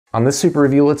On this super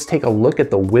review, let's take a look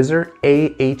at the Whizzer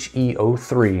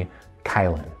A-HE03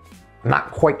 Kylin. I'm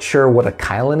not quite sure what a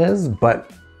Kylin is,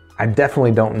 but I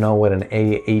definitely don't know what an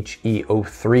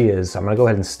A-HE03 is. So I'm gonna go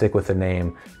ahead and stick with the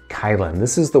name Kylin.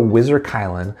 This is the Whizzer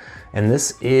Kylin, and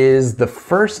this is the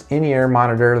first in-ear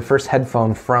monitor, the first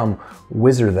headphone from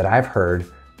Whizzer that I've heard.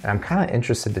 And I'm kind of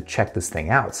interested to check this thing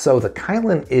out. So the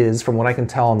Kylin is, from what I can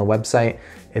tell on the website,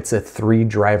 it's a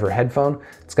 3-driver headphone.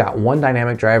 It's got 1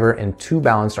 dynamic driver and 2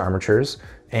 balanced armatures.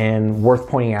 And worth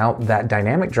pointing out, that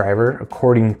dynamic driver,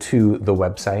 according to the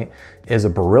website, is a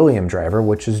beryllium driver,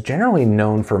 which is generally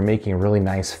known for making really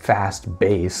nice fast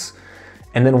bass.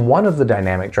 And then one of the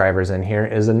dynamic drivers in here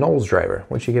is a Knowles driver,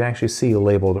 which you can actually see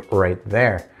labeled right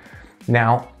there.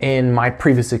 Now, in my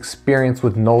previous experience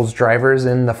with Knowles drivers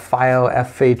in the FIO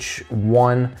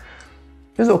FH1,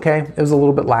 it was okay. It was a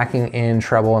little bit lacking in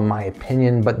treble in my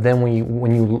opinion, but then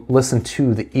when you listen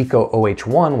to the Ikko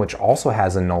OH1, which also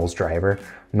has a Knowles driver,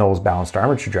 Knowles balanced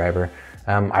armature driver,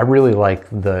 I really like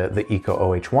the Ikko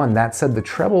OH1. That said, the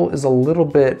treble is a little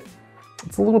bit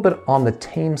on the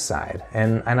tame side,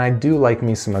 and I do like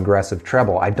me some aggressive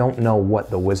treble. I don't know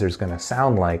what the Whizzer's gonna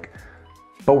sound like,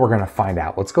 but we're gonna find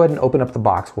out. Let's go ahead and open up the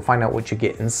box. We'll find out what you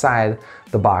get inside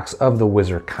the box of the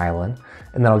Whizzer Kylin,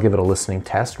 and then I'll give it a listening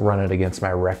test, run it against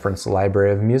my reference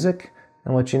library of music,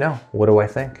 and let you know, what do I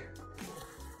think?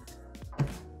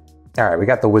 All right, we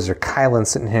got the Whizzer Kylin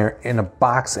sitting here in a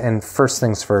box, and first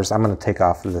things first, I'm gonna take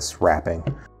off this wrapping.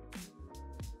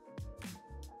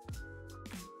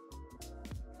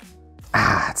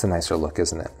 It's a nicer look,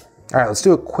 isn't it? All right, let's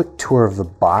do a quick tour of the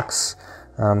box.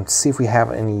 See if we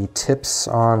have any tips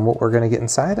on what we're gonna get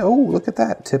inside. Oh, look at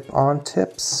that, tip on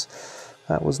tips.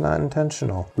 That was not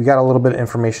intentional. We got a little bit of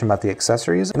information about the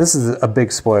accessories. And this is a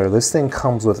big spoiler. This thing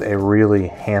comes with a really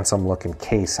handsome looking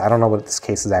case. I don't know what this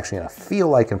case is actually gonna feel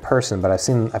like in person, but I've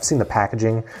seen the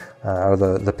packaging or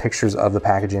the pictures of the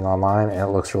packaging online, and it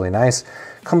looks really nice.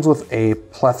 Comes with a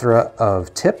plethora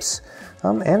of tips,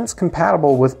 and it's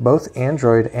compatible with both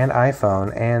Android and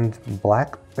iPhone and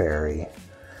BlackBerry.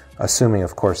 Assuming,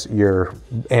 of course, your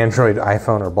Android,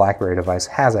 iPhone, or BlackBerry device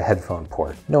has a headphone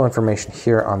port. No information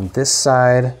here on this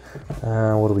side.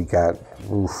 What do we got?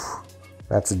 Oof,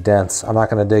 that's dense. I'm not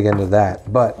gonna dig into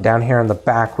that. But down here in the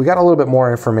back, we got a little bit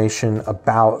more information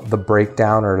about the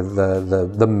breakdown or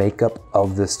the makeup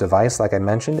of this device. Like I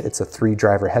mentioned, it's a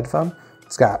 3-driver headphone.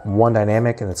 It's got 1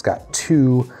 dynamic and it's got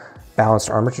 2 balanced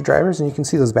armature drivers, and you can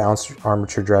see those balanced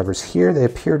armature drivers here. They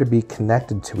appear to be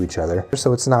connected to each other,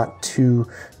 so it's not 2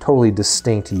 totally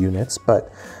distinct units,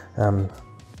 but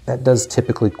that does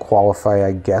typically qualify,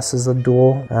 I guess, as a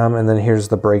dual. And then here's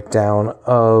the breakdown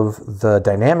of the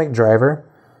dynamic driver,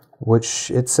 which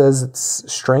it says it's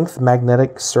strength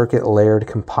magnetic circuit layered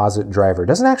composite driver. It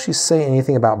doesn't actually say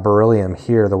anything about beryllium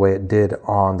here the way it did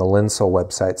on the Linsol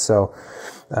website, so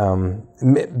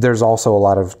there's also a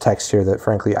lot of text here that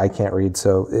frankly I can't read,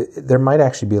 so there might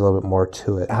actually be a little bit more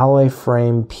to it. Alloy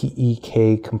frame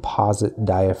PEK composite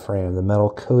diaphragm. The metal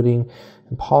coating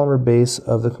and polymer base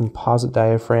of the composite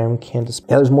diaphragm can display.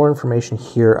 Yeah, there's more information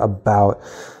here about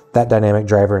that dynamic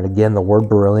driver, and again, the word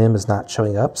beryllium is not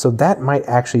showing up, so that might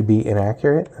actually be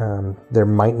inaccurate. There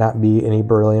might not be any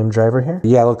beryllium driver here.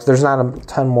 Yeah, look, there's not a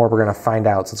ton more we're gonna find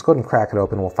out, so let's go ahead and crack it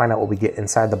open. We'll find out what we get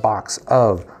inside the box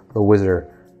of the Whizzer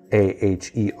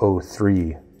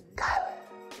A-HE03 Kylin.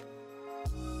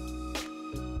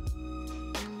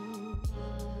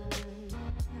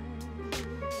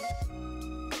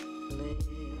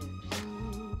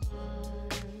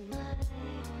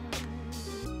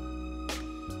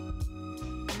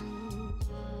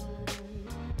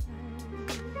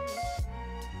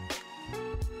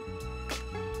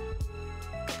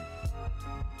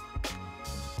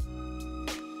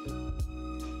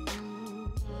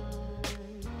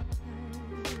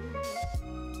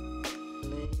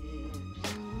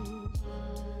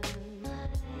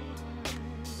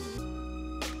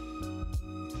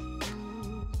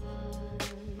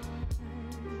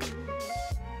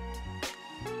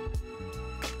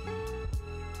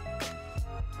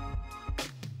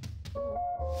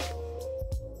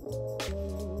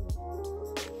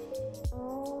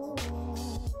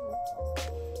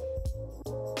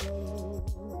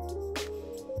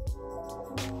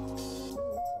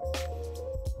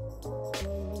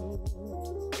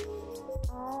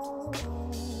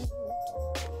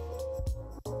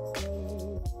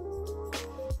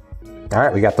 All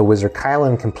right, we got the Whizzer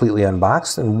Kylin completely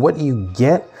unboxed, and what you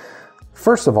get,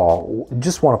 first of all,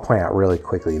 just want to point out really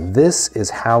quickly, this is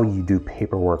how you do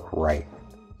paperwork right.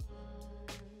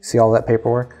 See all that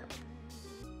paperwork?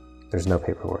 There's no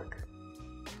paperwork.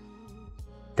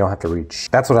 don't have to reach.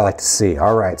 That's what I like to see.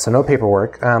 All right, so no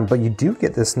paperwork, but you do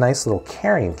get this nice little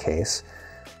carrying case.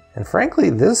 And frankly,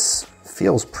 this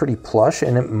feels pretty plush,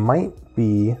 and it might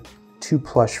be too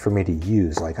plush for me to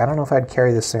use. Like, I don't know if I'd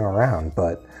carry this thing around,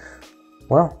 but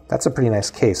well, that's a pretty nice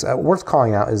case. Worth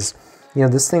calling out is, you know,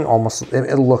 this thing almost,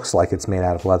 it looks like it's made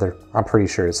out of leather. I'm pretty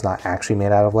sure it's not actually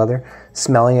made out of leather.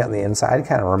 Smelling it on the inside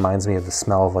kind of reminds me of the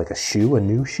smell of like a shoe, a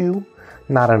new shoe.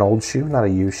 Not an old shoe, not a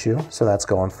used shoe, so that's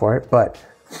going for it, but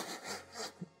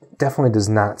definitely does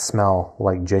not smell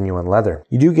like genuine leather.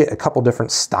 You do get a couple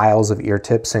different styles of ear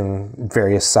tips in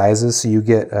various sizes. So you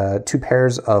get 2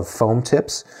 pairs of foam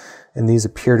tips, and these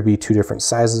appear to be 2 different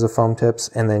sizes of foam tips,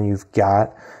 and then you've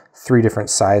got 3 different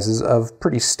sizes of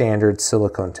pretty standard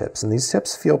silicone tips. And these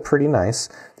tips feel pretty nice.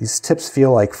 These tips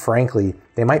feel like, frankly,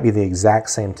 they might be the exact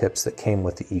same tips that came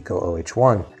with the Ikko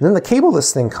OH1. And then the cable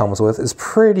this thing comes with is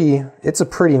it's a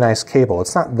pretty nice cable.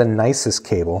 It's not the nicest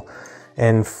cable.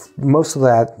 And most of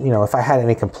that, you know, if I had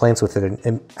any complaints with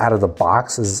it out of the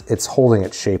box, is it's holding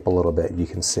its shape a little bit, you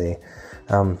can see.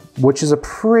 Which is a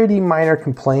pretty minor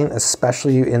complaint,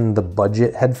 especially in the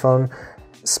budget headphone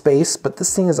space, but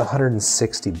this thing is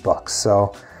 160 bucks,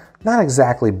 so not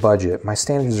exactly budget. My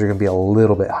standards are gonna be a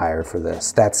little bit higher for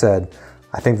this. That said,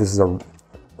 I think this is a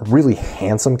really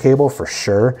handsome cable for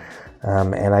sure,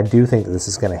 and I do think that this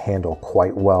is gonna handle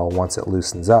quite well once it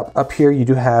loosens up. Up here you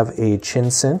do have a chin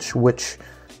cinch, which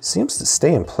seems to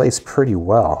stay in place pretty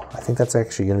well. I think that's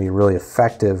actually gonna be really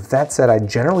effective. That said, I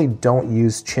generally don't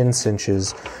use chin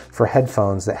cinches for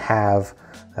headphones that have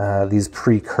these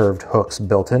pre-curved hooks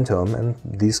built into them, and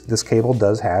this cable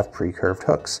does have pre-curved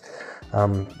hooks.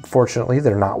 Fortunately,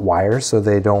 they're not wires, so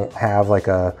they don't have like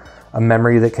a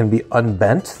memory that can be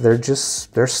unbent.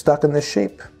 They're stuck in this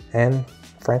shape, and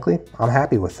frankly, I'm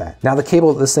happy with that. Now, the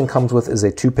cable that this thing comes with is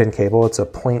a 2-pin cable. It's a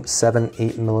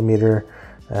 0.78 millimeter,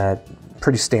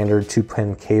 pretty standard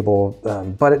 2-pin cable,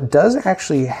 but it does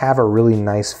actually have a really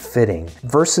nice fitting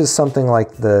versus something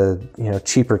like the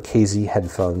cheaper KZ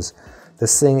headphones.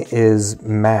 This thing is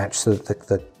matched so that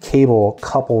the cable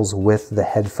couples with the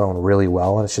headphone really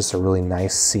well, and it's just a really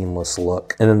nice seamless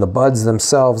look. And then the buds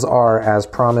themselves are, as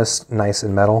promised, nice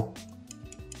and metal.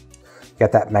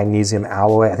 Got that magnesium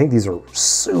alloy. I think these are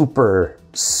super,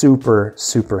 super,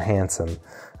 super handsome.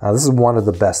 This is one of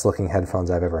the best looking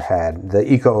headphones I've ever had.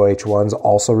 The Ikko OH1's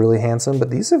also really handsome, but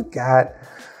these have got,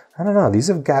 I don't know, these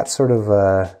have got sort of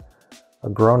a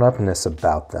grown-upness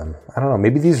about them. I don't know,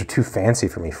 maybe these are too fancy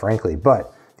for me, frankly,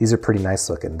 but these are pretty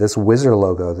nice looking. This Whizzer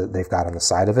logo that they've got on the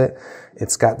side of it,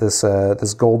 it's got this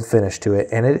this gold finish to it,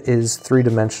 and it is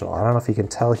 3-dimensional. I don't know if you can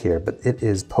tell here, but it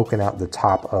is poking out the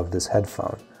top of this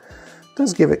headphone. It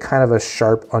does give it kind of a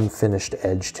sharp, unfinished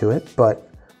edge to it, but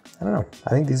I don't know. I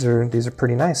think these are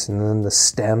pretty nice. And then the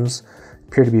stems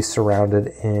appear to be surrounded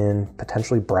in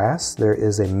potentially brass. There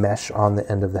is a mesh on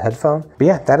the end of the headphone. But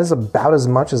yeah, that is about as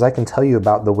much as I can tell you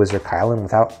about the Whizzer Kylin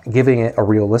without giving it a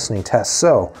real listening test.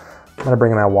 So I'm gonna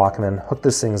bring in my Walkman, hook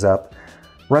this thing up,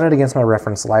 run it against my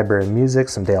reference library of music,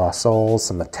 some De La Soul,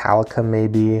 some Metallica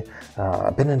maybe.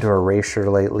 I've been into Erasure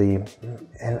lately,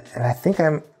 and I think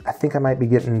I might be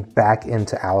getting back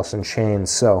into Alice in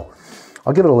Chains. So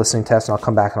I'll give it a listening test, and I'll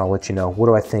come back and I'll let you know, what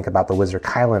do I think about the Whizzer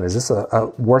Kylin? Is this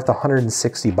worth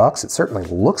 160 bucks? It certainly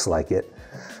looks like it.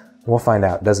 We'll find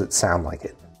out. Does it sound like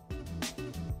it?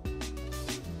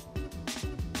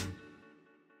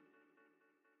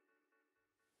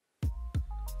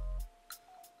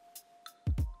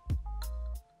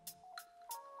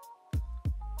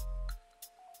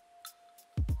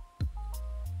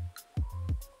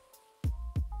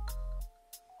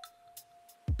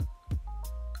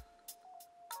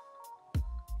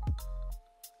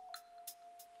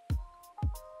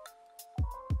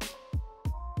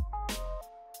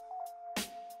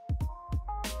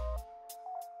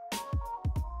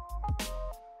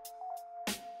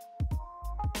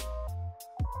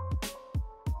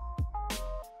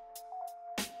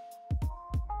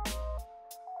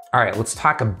 All right, let's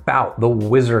talk about the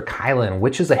Whizzer Kylin,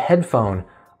 which is a headphone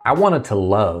I wanted to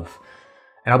love.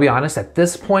 And I'll be honest, at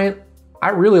this point, I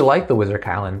really like the Whizzer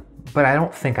Kylin, but I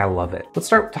don't think I love it. Let's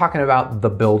start talking about the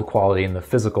build quality and the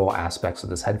physical aspects of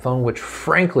this headphone, which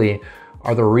frankly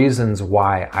are the reasons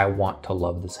why I want to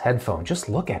love this headphone. Just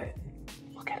look at it.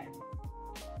 Look at it.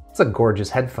 It's a gorgeous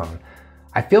headphone.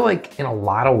 I feel like in a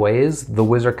lot of ways, the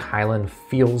Whizzer Kylin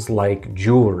feels like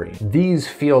jewelry. These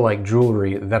feel like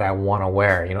jewelry that I want to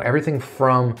wear. You know, everything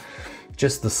from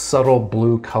just the subtle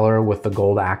blue color with the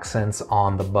gold accents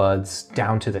on the buds,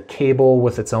 down to the cable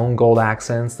with its own gold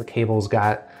accents. The cable's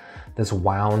got this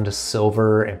wound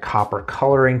silver and copper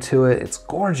coloring to it. It's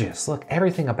gorgeous. Look,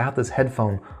 everything about this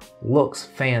headphone looks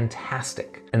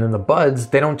fantastic. And then the buds,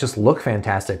 they don't just look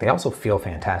fantastic, they also feel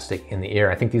fantastic in the ear.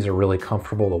 I think these are really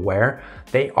comfortable to wear.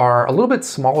 They are a little bit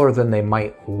smaller than they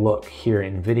might look here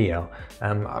in video.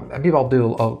 Maybe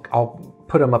I'll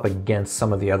put them up against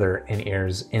some of the other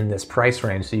in-ears in this price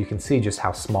range so you can see just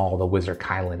how small the Whizzer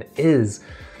Kylin is.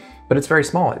 But it's very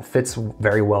small. It fits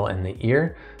very well in the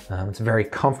ear. It's very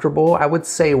comfortable. I would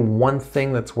say one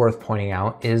thing that's worth pointing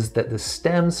out is that the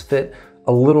stems fit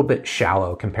a little bit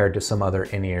shallow compared to some other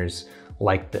in-ears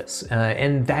like this.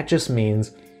 And that just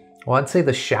means, well, I'd say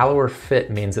the shallower fit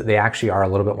means that they actually are a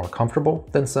little bit more comfortable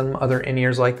than some other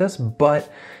in-ears like this,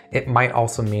 but it might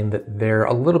also mean that they're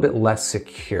a little bit less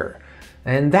secure.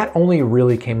 And that only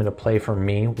really came into play for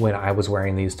me when I was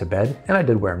wearing these to bed, and I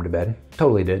did wear them to bed,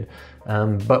 totally did.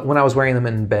 But when I was wearing them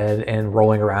in bed and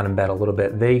rolling around in bed a little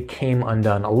bit, they came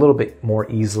undone a little bit more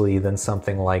easily than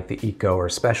something like the Ikko or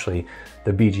especially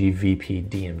the BG-VP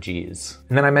DMGs.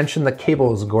 And then I mentioned the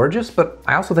cable is gorgeous, but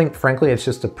I also think, frankly, it's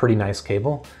just a pretty nice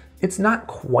cable. It's not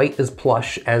quite as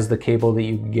plush as the cable that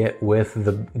you get with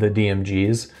the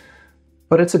DMGs,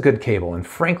 but it's a good cable. And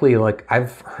frankly, like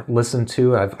I've listened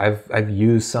to, I've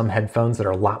used some headphones that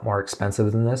are a lot more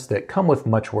expensive than this that come with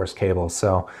much worse cables.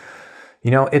 So,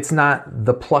 you know, it's not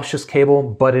the plushest cable,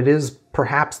 but it is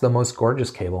perhaps the most gorgeous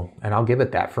cable. And I'll give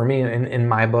it that. For me, in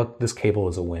my book, this cable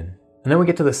is a win. And then we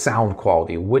get to the sound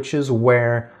quality, which is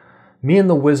where me and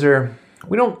the Whizzer,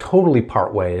 we don't totally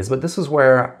part ways, but this is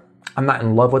where I'm not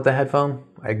in love with the headphone.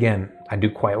 Again, I do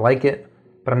quite like it,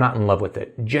 but I'm not in love with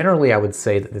it. Generally, I would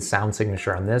say that the sound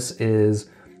signature on this is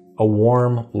a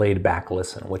warm, laid-back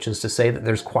listen, which is to say that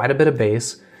there's quite a bit of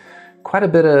bass, quite a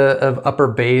bit of upper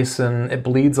bass, and it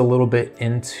bleeds a little bit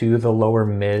into the lower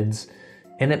mids,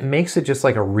 and it makes it just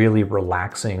like a really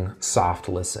relaxing, soft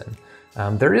listen.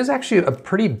 There is actually a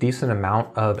pretty decent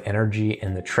amount of energy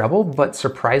in the treble, but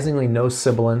surprisingly no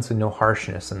sibilance and no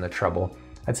harshness in the treble.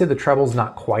 I'd say the treble's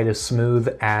not quite as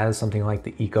smooth as something like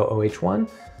the Ikko OH1,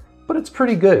 but it's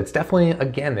pretty good. It's definitely,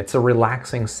 again, it's a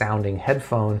relaxing sounding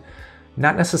headphone,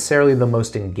 not necessarily the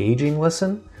most engaging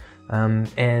listen.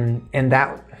 And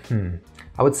that,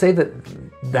 I would say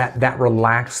that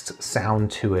relaxed sound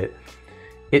to it,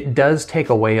 it does take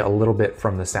away a little bit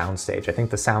from the soundstage. I think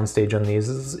the soundstage on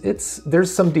these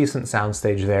there's some decent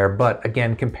soundstage there, but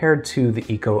again, compared to the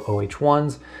Ikko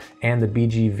OH1s and the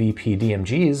BG-VP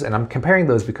DMGs, and I'm comparing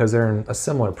those because they're in a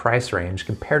similar price range,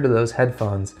 compared to those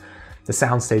headphones, the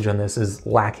soundstage on this is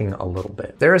lacking a little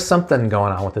bit. There is something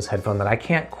going on with this headphone that I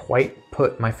can't quite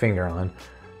put my finger on,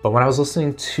 but when I was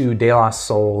listening to De La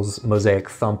Soul's Mosaic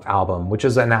Thump album, which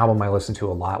is an album I listen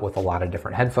to a lot with a lot of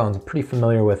different headphones, I'm pretty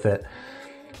familiar with it.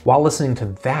 While listening to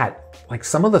that, like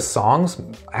some of the songs,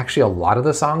 actually a lot of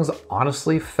the songs,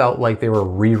 honestly felt like they were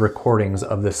re-recordings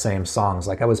of the same songs.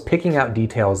 Like I was picking out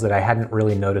details that I hadn't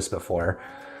really noticed before,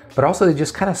 but also they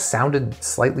just kind of sounded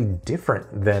slightly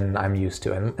different than I'm used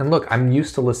to. And look, I'm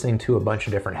used to listening to a bunch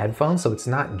of different headphones, so it's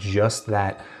not just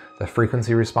that the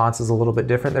frequency response is a little bit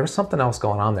different. There was something else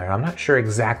going on there. I'm not sure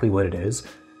exactly what it is,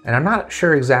 and I'm not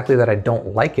sure exactly that I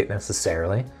don't like it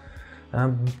necessarily.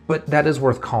 But that is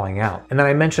worth calling out. And then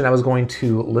I mentioned I was going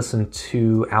to listen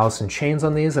to Alice in Chains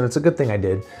on these, and it's a good thing I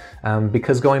did,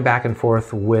 because going back and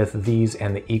forth with these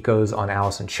and the Ikkos on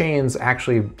Alice in Chains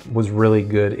actually was really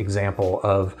good example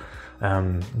of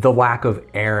the lack of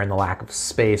air and the lack of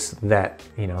space that,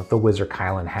 you know, the Whizzer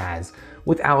Kylin has.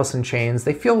 With Alice in Chains,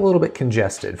 they feel a little bit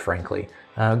congested, frankly.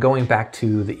 Going back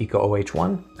to the Ikko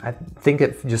OH1, I think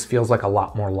it just feels like a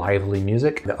lot more lively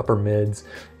music. The upper mids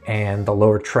and the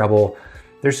lower treble,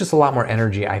 there's just a lot more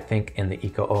energy, I think, in the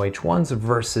Ikko OH1s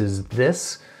versus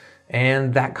this,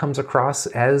 and that comes across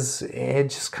as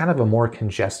just kind of a more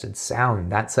congested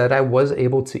sound. That said, I was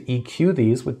able to EQ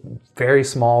these with very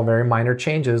small, very minor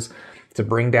changes to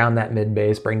bring down that mid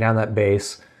bass, bring down that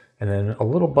bass, and then a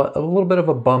little bit of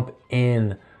a bump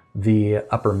in the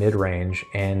upper mid range,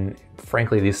 and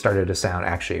frankly these started to sound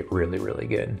actually really, really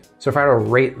good. So if I were to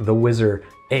rate the Whizzer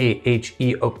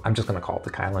I'm just gonna call it the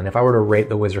Kylin. If I were to rate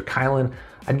the Whizzer Kylin,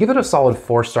 I'd give it a solid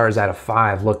 4 stars out of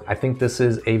 5. Look, I think this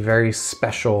is a very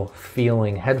special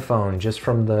feeling headphone, just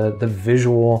from the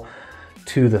visual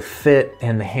to the fit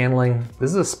and the handling.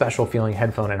 This is a special feeling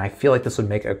headphone, and I feel like this would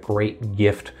make a great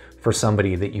gift for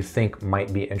somebody that you think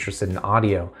might be interested in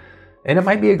audio. And it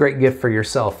might be a great gift for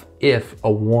yourself if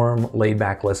a warm,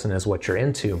 laid-back listen is what you're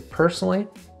into. Personally,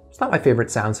 it's not my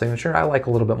favorite sound signature. I like a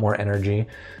little bit more energy,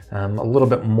 a little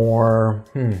bit more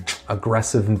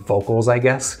aggressive vocals, I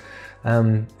guess.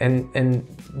 And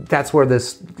that's where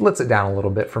this lets it down a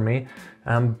little bit for me.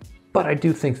 But I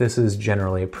do think this is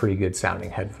generally a pretty good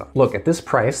sounding headphone. Look, at this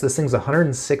price, this thing's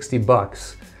 160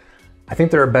 bucks. I think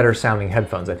there are better sounding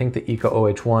headphones. I think the Ikko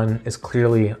OH1 is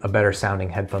clearly a better sounding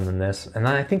headphone than this. And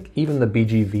then I think even the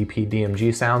BG VP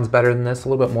DMG sounds better than this, a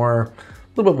little bit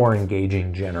more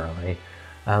engaging generally.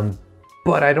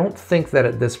 But I don't think that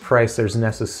at this price there's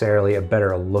necessarily a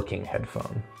better looking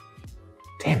headphone.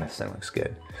 Damn, this thing looks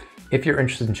good. If you're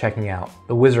interested in checking out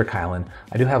the Whizzer Kylin,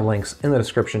 I do have links in the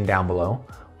description down below.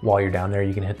 While you're down there,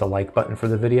 you can hit the like button for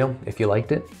the video if you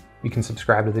liked it. You can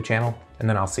subscribe to the channel, and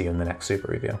then I'll see you in the next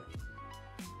super review.